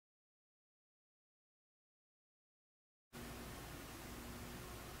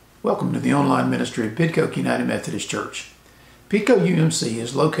Welcome to the online ministry of Pidcoke United Methodist Church. Pidcoke UMC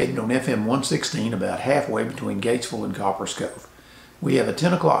is located on FM 116 about halfway between Gatesville and Coppers Cove. We have a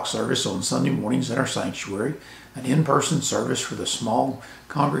 10 o'clock service on Sunday mornings in our sanctuary, an in-person service for the small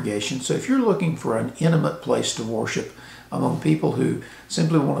congregation. So if you're looking for an intimate place to worship among people who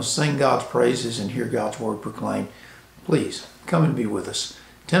simply want to sing God's praises and hear God's word proclaimed, please come and be with us.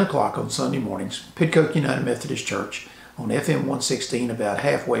 10 o'clock on Sunday mornings, Pidcoke United Methodist Church on FM 116 about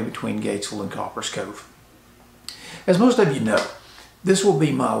halfway between Gatesville and Coppers Cove. As most of you know, this will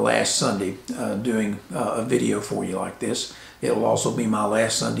be my last Sunday doing a video for you like this. It will also be my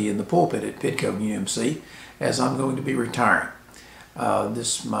last Sunday in the pulpit at Pidcoke UMC, as I'm going to be retiring.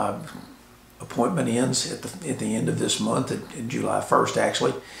 My appointment ends at the end of this month, at July 1st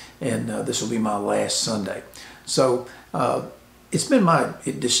actually, and this will be my last Sunday. So it's been my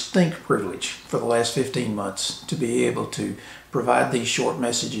distinct privilege for the last 15 months to be able to provide these short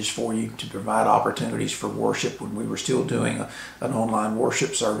messages for you, to provide opportunities for worship when we were still doing an online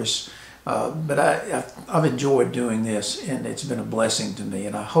worship service. But I've enjoyed doing this, and it's been a blessing to me,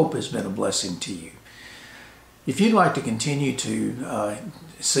 and I hope it's been a blessing to you. If you'd like to continue to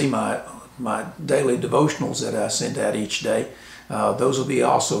see my daily devotionals that I send out each day, those will be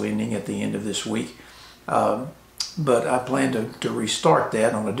also ending at the end of this week. But I plan to restart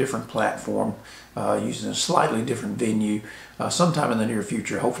that on a different platform, using a slightly different venue sometime in the near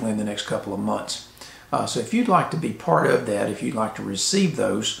future, hopefully in the next couple of months. So if you'd like to be part of that, if you'd like to receive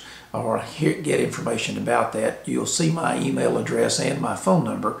those or get information about that, you'll see my email address and my phone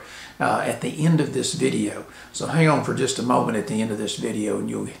number at the end of this video. So hang on for just a moment at the end of this video, and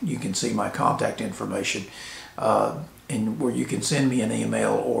you can see my contact information, and where you can send me an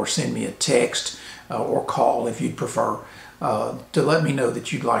email or send me a text or call if you'd prefer, to let me know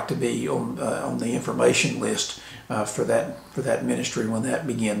that you'd like to be on the information list for that ministry when that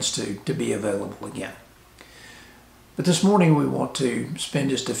begins to be available again. But this morning we want to spend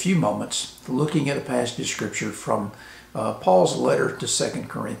just a few moments looking at a passage of scripture from Paul's letter to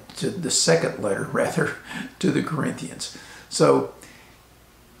the second letter rather to the Corinthians. So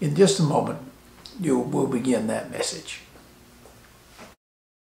in just a moment we'll begin that message.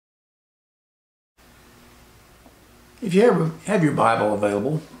 If you have your Bible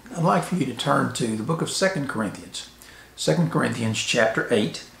available, I'd like for you to turn to the book of 2 Corinthians. 2 Corinthians chapter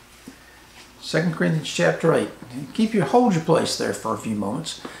 8. 2 Corinthians chapter 8. Hold your place there for a few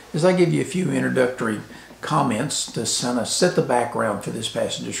moments as I give you a few introductory comments to kind of set the background for this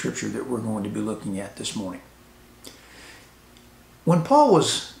passage of scripture that we're going to be looking at this morning. When Paul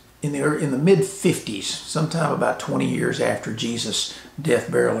was in the mid-50s, sometime about 20 years after Jesus'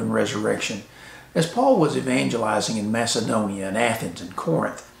 death, burial, and resurrection, as Paul was evangelizing in Macedonia and Athens and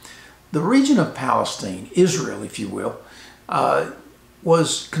Corinth, the region of Palestine, Israel if you will,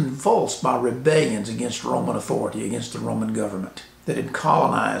 was convulsed by rebellions against Roman authority, against the Roman government that had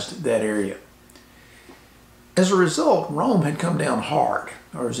colonized that area. As a result, Rome had come down hard,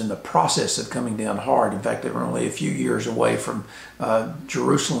 or was in the process of coming down hard. In fact, they were only a few years away from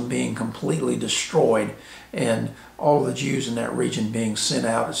Jerusalem being completely destroyed and all the Jews in that region being sent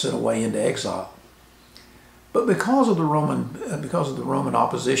away into exile. But because of the Roman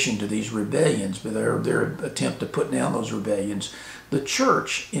opposition to these rebellions, but their attempt to put down those rebellions, the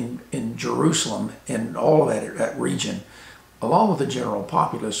church in Jerusalem and all of that region, along with the general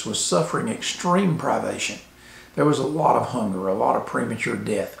populace, was suffering extreme privation. There was a lot of hunger, a lot of premature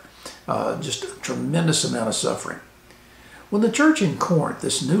death, just a tremendous amount of suffering. When the church in Corinth,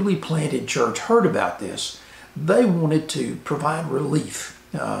 this newly planted church, heard about this, they wanted to provide relief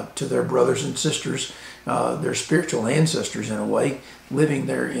to their brothers and sisters, their spiritual ancestors in a way, living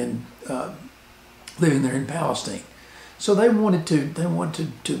there in Palestine. So they wanted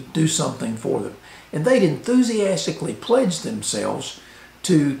to do something for them, and they'd enthusiastically pledged themselves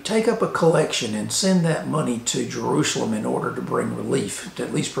to take up a collection and send that money to Jerusalem in order to bring relief, to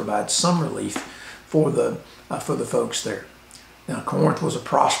at least provide some relief for the folks there. Now, Corinth was a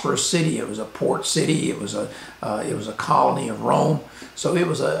prosperous city. It was a port city. It was a colony of Rome. So it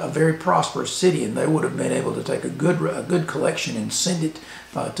was a very prosperous city, and they would have been able to take a good collection and send it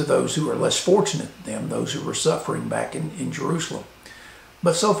to those who were less fortunate than them, those who were suffering back in Jerusalem.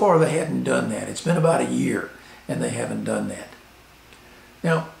 But so far they hadn't done that. It's been about a year, and they haven't done that.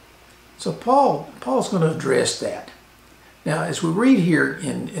 Now, so Paul's going to address that. Now, as we read here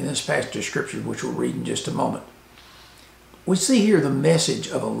in this passage of scripture, which we'll read in just a moment, we see here the message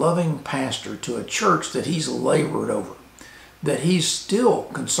of a loving pastor to a church that he's labored over, that he's still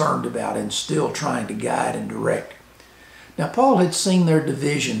concerned about and still trying to guide and direct. Now, Paul had seen their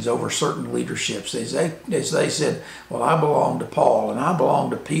divisions over certain leaderships as they said, well, I belong to Paul, and I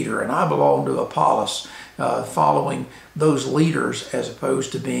belong to Peter, and I belong to Apollos, following those leaders as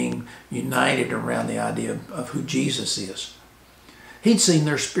opposed to being united around the idea of who Jesus is. He'd seen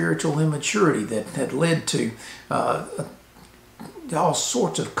their spiritual immaturity that had led to all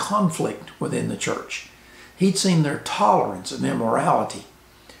sorts of conflict within the church. He'd seen their tolerance of immorality.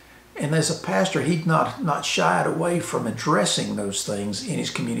 And as a pastor, he'd not shied away from addressing those things in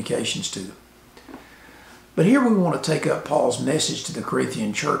his communications to them. But here we want to take up Paul's message to the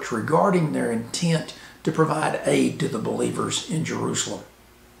Corinthian church regarding their intent to provide aid to the believers in Jerusalem.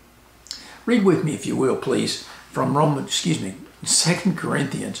 Read with me, if you will, please, from 2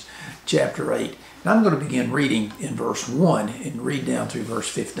 Corinthians chapter 8. And I'm going to begin reading in verse 1 and read down through verse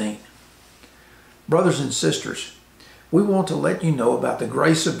 15. Brothers and sisters, we want to let you know about the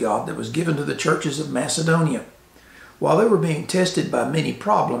grace of God that was given to the churches of Macedonia. While they were being tested by many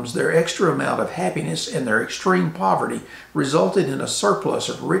problems, their extra amount of happiness and their extreme poverty resulted in a surplus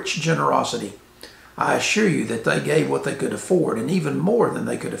of rich generosity. I assure you that they gave what they could afford, and even more than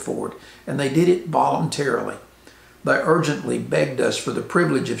they could afford, and they did it voluntarily. They urgently begged us for the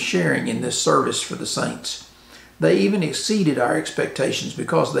privilege of sharing in this service for the saints. They even exceeded our expectations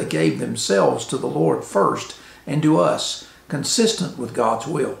because they gave themselves to the Lord first and to us, consistent with God's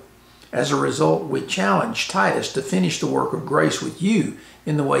will. As a result, we challenged Titus to finish the work of grace with you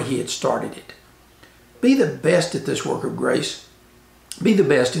in the way he had started it. Be the best at this work of grace. Be the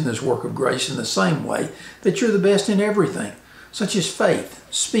best in this work of grace in the same way that you're the best in everything, such as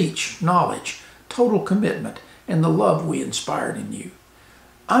faith, speech, knowledge, total commitment, and the love we inspired in you.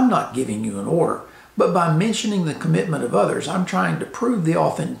 I'm not giving you an order, but by mentioning the commitment of others, I'm trying to prove the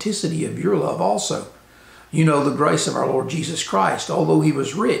authenticity of your love also. You know the grace of our Lord Jesus Christ. Although he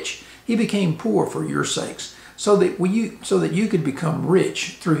was rich, he became poor for your sakes, so that you could become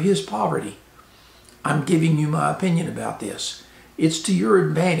rich through his poverty. I'm giving you my opinion about this. It's to your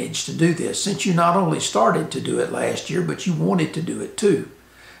advantage to do this, since you not only started to do it last year, but you wanted to do it too.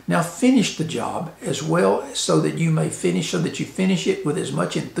 Now finish the job as well so that you finish it with as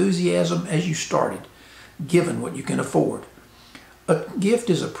much enthusiasm as you started, given what you can afford. A gift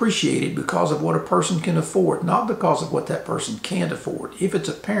is appreciated because of what a person can afford, not because of what that person can't afford, if it's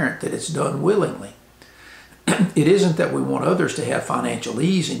apparent that it's done willingly. It isn't that we want others to have financial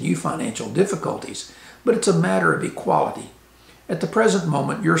ease and you financial difficulties, but it's a matter of equality. At the present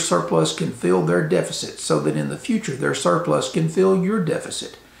moment, your surplus can fill their deficit, so that in the future their surplus can fill your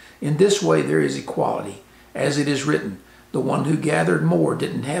deficit. In this way there is equality. As it is written, the one who gathered more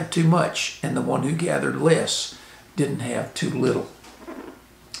didn't have too much, and the one who gathered less didn't have too little.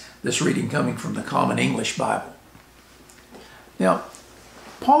 This reading coming from the Common English Bible. Now,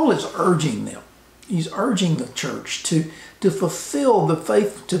 Paul is urging them. He's urging the church to fulfill the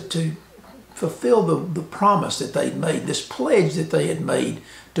faith, to fulfill the promise that they'd made, this pledge that they had made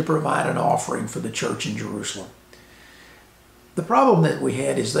to provide an offering for the church in Jerusalem. The problem that we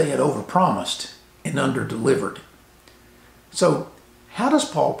had is they had overpromised and underdelivered. So how does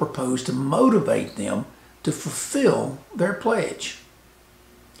Paul propose to motivate them to fulfill their pledge?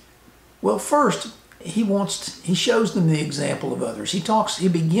 Well, first, he shows them the example of others. He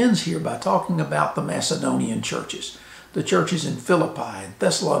begins here by talking about the Macedonian churches, the churches in Philippi and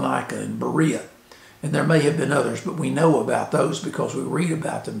Thessalonica and Berea. And there may have been others, but we know about those because we read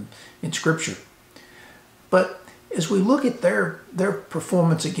about them in Scripture. But as we look at their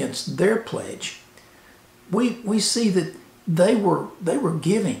performance against their pledge, we see that they were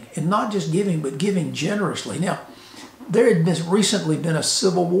giving, and not just giving, but giving generously. Now, there had recently been a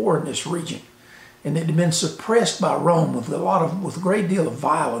civil war in this region, and it had been suppressed by Rome with a great deal of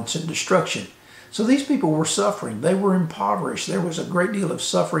violence and destruction. So these people were suffering. They were impoverished. There was a great deal of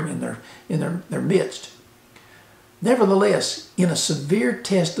suffering in their midst. Nevertheless, in a severe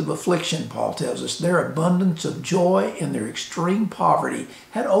test of affliction, Paul tells us, their abundance of joy and their extreme poverty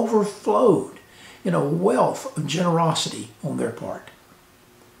had overflowed in a wealth of generosity on their part.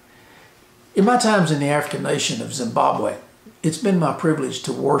 In my times in the African nation of Zimbabwe, it's been my privilege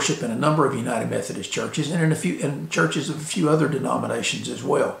to worship in a number of United Methodist churches and in churches of a few other denominations as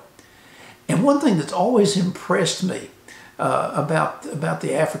well. And one thing that's always impressed me about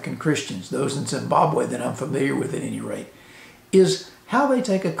the African Christians, those in Zimbabwe that I'm familiar with at any rate, is how they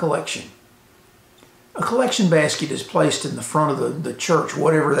take a collection. A collection basket is placed in the front of the church,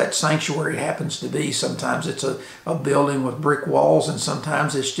 whatever that sanctuary happens to be. Sometimes it's a building with brick walls, and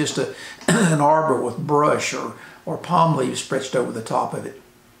sometimes it's just an arbor with brush or palm leaves stretched over the top of it.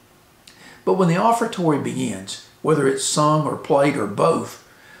 But when the offertory begins, whether it's sung or played or both,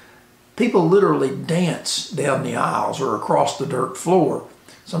 People literally dance down the aisles or across the dirt floor,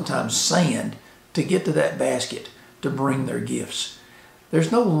 sometimes sand, to get to that basket to bring their gifts.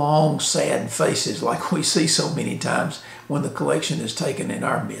 There's no long, sad faces like we see so many times when the collection is taken in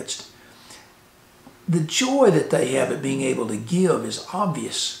our midst. The joy that they have at being able to give is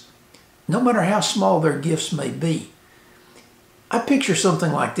obvious, no matter how small their gifts may be. I picture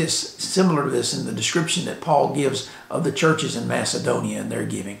something like this, similar to this, in the description that Paul gives of the churches in Macedonia and their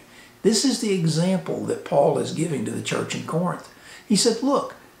giving. This is the example that Paul is giving to the church in Corinth. He said,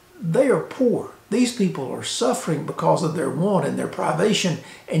 look, they are poor. These people are suffering because of their want and their privation,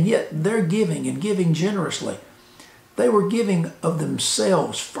 and yet they're giving and giving generously. They were giving of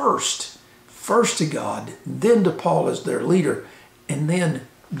themselves first to God, then to Paul as their leader, and then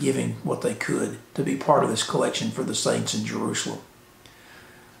giving what they could to be part of this collection for the saints in Jerusalem.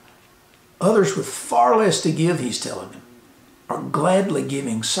 Others with far less to give, he's telling them, are gladly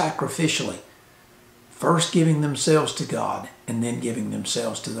giving sacrificially, first giving themselves to God and then giving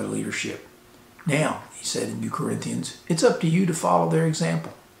themselves to their leadership. Now, he said in 2 Corinthians, it's up to you to follow their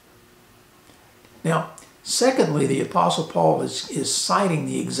example. Now, secondly, the Apostle Paul is citing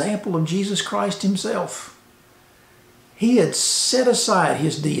the example of Jesus Christ himself. He had set aside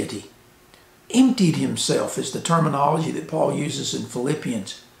his deity, emptied himself is the terminology that Paul uses in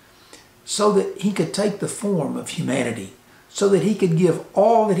Philippians, so that he could take the form of humanity, so that he could give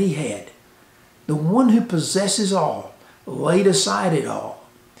all that he had. The one who possesses all laid aside it all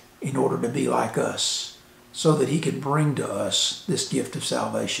in order to be like us, so that he could bring to us this gift of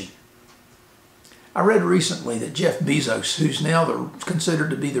salvation. I read recently that Jeff Bezos, who's now considered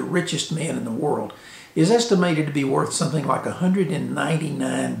to be the richest man in the world, is estimated to be worth something like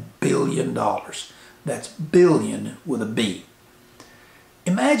 $199 billion. That's billion with a B.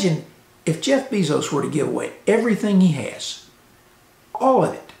 Imagine if Jeff Bezos were to give away everything he has, all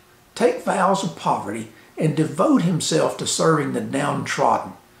of it, take vows of poverty, and devote himself to serving the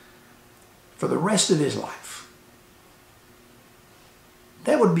downtrodden for the rest of his life.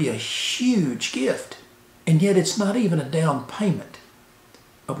 That would be a huge gift, and yet it's not even a down payment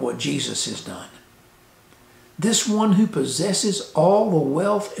of what Jesus has done. This one who possesses all the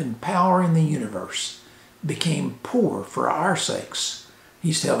wealth and power in the universe became poor for our sakes,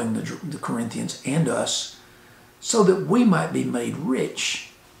 he's telling the Corinthians and us, so that we might be made rich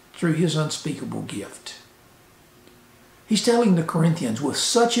through his unspeakable gift. He's telling the Corinthians, with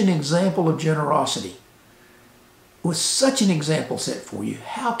such an example of generosity, with such an example set for you,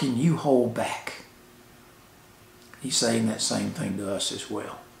 how can you hold back? He's saying that same thing to us as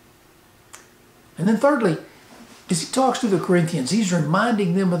well. And then thirdly, as he talks to the Corinthians, he's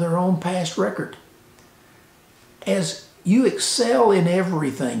reminding them of their own past record. As you excel in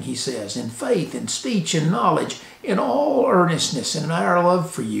everything, he says, in faith, in speech, in knowledge, in all earnestness, and in our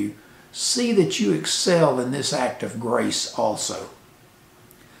love for you, see that you excel in this act of grace also.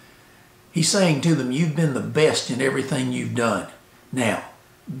 He's saying to them, you've been the best in everything you've done. Now,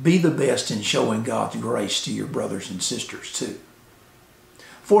 be the best in showing God's grace to your brothers and sisters too.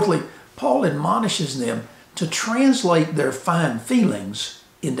 Fourthly, Paul admonishes them to translate their fine feelings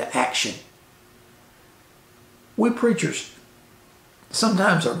into action. We preachers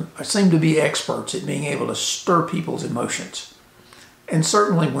sometimes seem to be experts at being able to stir people's emotions. And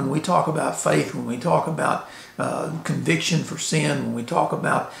certainly when we talk about faith, when we talk about conviction for sin, when we talk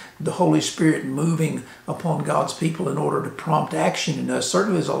about the Holy Spirit moving upon God's people in order to prompt action in us,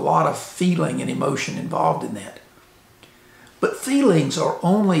 certainly there's a lot of feeling and emotion involved in that. But feelings are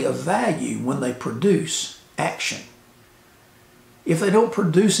only of value when they produce action. If they don't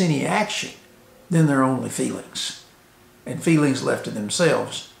produce any action, then they're only feelings. And feelings left to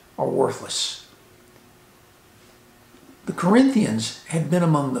themselves are worthless. The Corinthians had been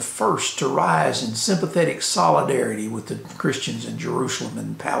among the first to rise in sympathetic solidarity with the Christians in Jerusalem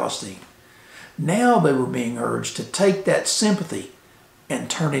and Palestine. Now they were being urged to take that sympathy and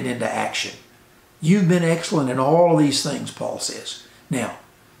turn it into action. You've been excellent in all of these things, Paul says. Now,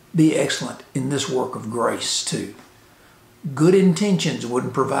 be excellent in this work of grace too. Good intentions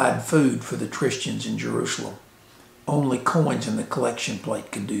wouldn't provide food for the Christians in Jerusalem. Only coins in the collection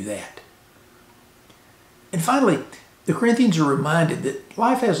plate could do that. And finally, the Corinthians are reminded that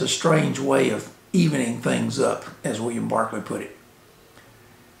life has a strange way of evening things up, as William Barclay put it.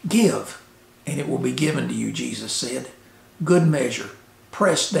 Give, and it will be given to you, Jesus said. Good measure,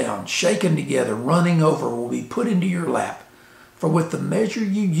 pressed down, shaken together, running over, will be put into your lap. For with the measure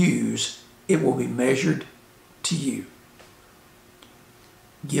you use, it will be measured to you.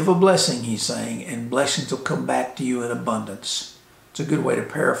 Give a blessing, he's saying, and blessings will come back to you in abundance. It's a good way to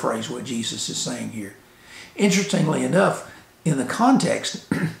paraphrase what Jesus is saying here. Interestingly enough, in the context,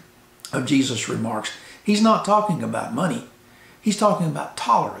 of Jesus' remarks, he's not talking about money. He's talking about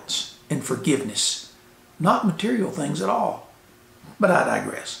tolerance and forgiveness, not material things at all. But I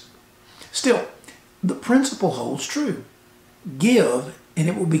digress. Still, the principle holds true. Give, and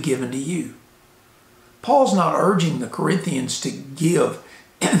it will be given to you. Paul's not urging the Corinthians to give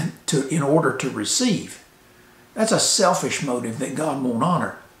in order to receive. That's a selfish motive that God won't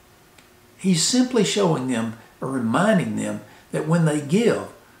honor. He's simply showing them or reminding them that when they give,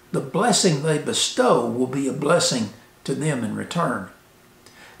 the blessing they bestow will be a blessing to them in return.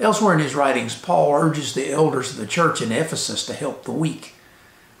 Elsewhere in his writings, Paul urges the elders of the church in Ephesus to help the weak,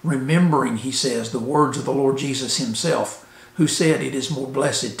 remembering, he says, the words of the Lord Jesus himself, who said it is more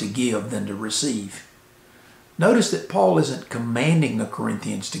blessed to give than to receive. Notice that Paul isn't commanding the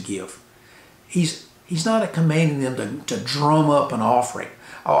Corinthians to give. He's not commanding them to drum up an offering.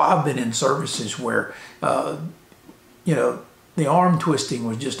 Oh, I've been in services where, the arm twisting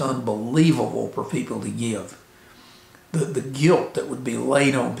was just unbelievable for people to give. The guilt that would be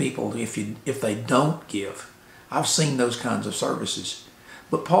laid on people if they don't give. I've seen those kinds of services.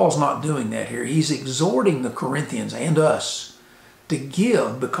 But Paul's not doing that here. He's exhorting the Corinthians and us to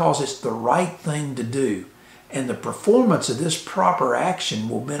give because it's the right thing to do. And the performance of this proper action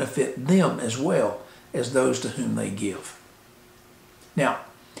will benefit them as well as those to whom they give. Now,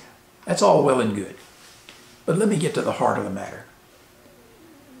 that's all well and good. But let me get to the heart of the matter.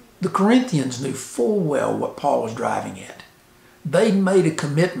 The Corinthians knew full well what Paul was driving at. They'd made a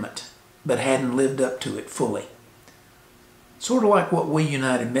commitment, but hadn't lived up to it fully. Sort of like what we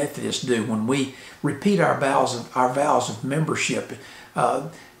United Methodists do when we repeat our vows of membership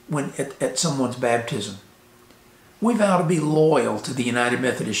at someone's baptism. We vow to be loyal to the United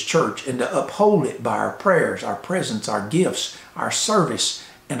Methodist Church and to uphold it by our prayers, our presence, our gifts, our service,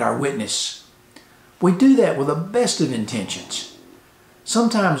 and our witness. We do that with the best of intentions.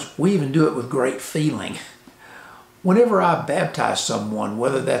 Sometimes we even do it with great feeling. Whenever I baptize someone,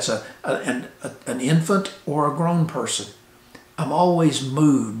 whether that's an infant or a grown person, I'm always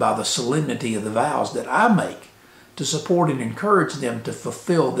moved by the solemnity of the vows that I make to support and encourage them to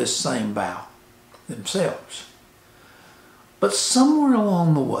fulfill this same vow themselves. But somewhere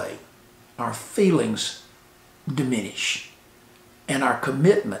along the way, our feelings diminish and our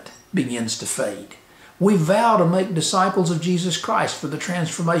commitment begins to fade. We vow to make disciples of Jesus Christ for the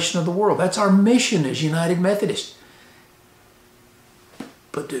transformation of the world. That's our mission as United Methodists.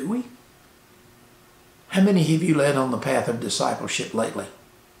 But do we? How many have you led on the path of discipleship lately?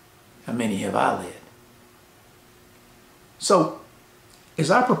 How many have I led? So, as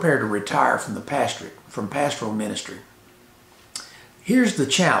I prepare to retire from the pastorate, from pastoral ministry, here's the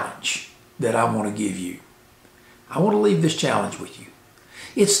challenge that I want to give you. I want to leave this challenge with you.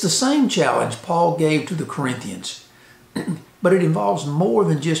 It's the same challenge Paul gave to the Corinthians, but it involves more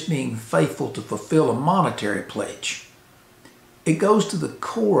than just being faithful to fulfill a monetary pledge. It goes to the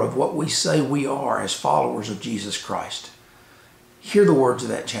core of what we say we are as followers of Jesus Christ. Hear the words of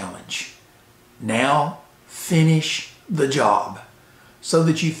that challenge. Now finish the job so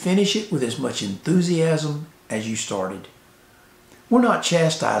that you finish it with as much enthusiasm as you started. We're not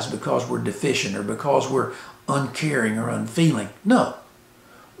chastised because we're deficient or because we're uncaring or unfeeling. No,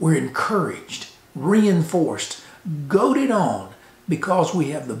 we're encouraged, reinforced, goaded on because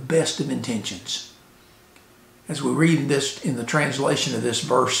we have the best of intentions. As we read this in the translation of this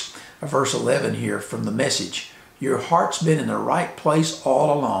verse 11 here from the Message, your heart's been in the right place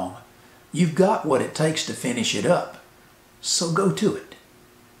all along. You've got what it takes to finish it up, so go to it.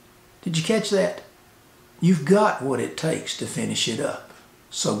 Did you catch that? You've got what it takes to finish it up,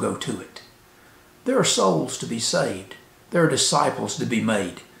 so go to it. There are souls to be saved. There are disciples to be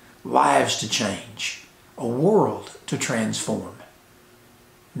made, lives to change, a world to transform.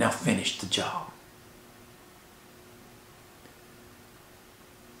 Now finish the job.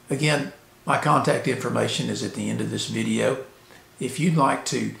 Again, my contact information is at the end of this video. If you'd like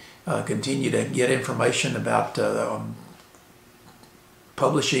to continue to get information about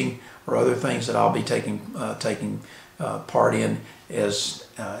publishing or other things that I'll be taking part in as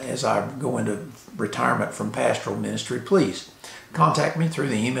I go into retirement from pastoral ministry, please contact me through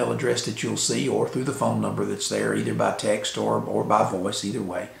the email address that you'll see or through the phone number that's there, either by text or by voice, either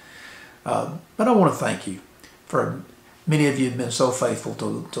way. But I want to thank you for many of you have been so faithful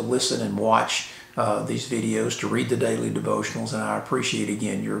to listen and watch these videos, to read the daily devotionals, and I appreciate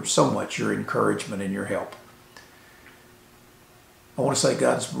again so much your encouragement and your help. I want to say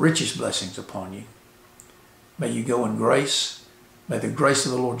God's richest blessings upon you. May you go in grace. May the grace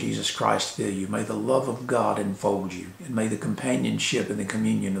of the Lord Jesus Christ fill you. May the love of God enfold you. And may the companionship and the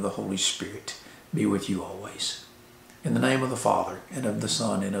communion of the Holy Spirit be with you always. In the name of the Father, and of the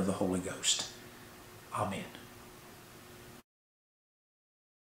Son, and of the Holy Ghost. Amen.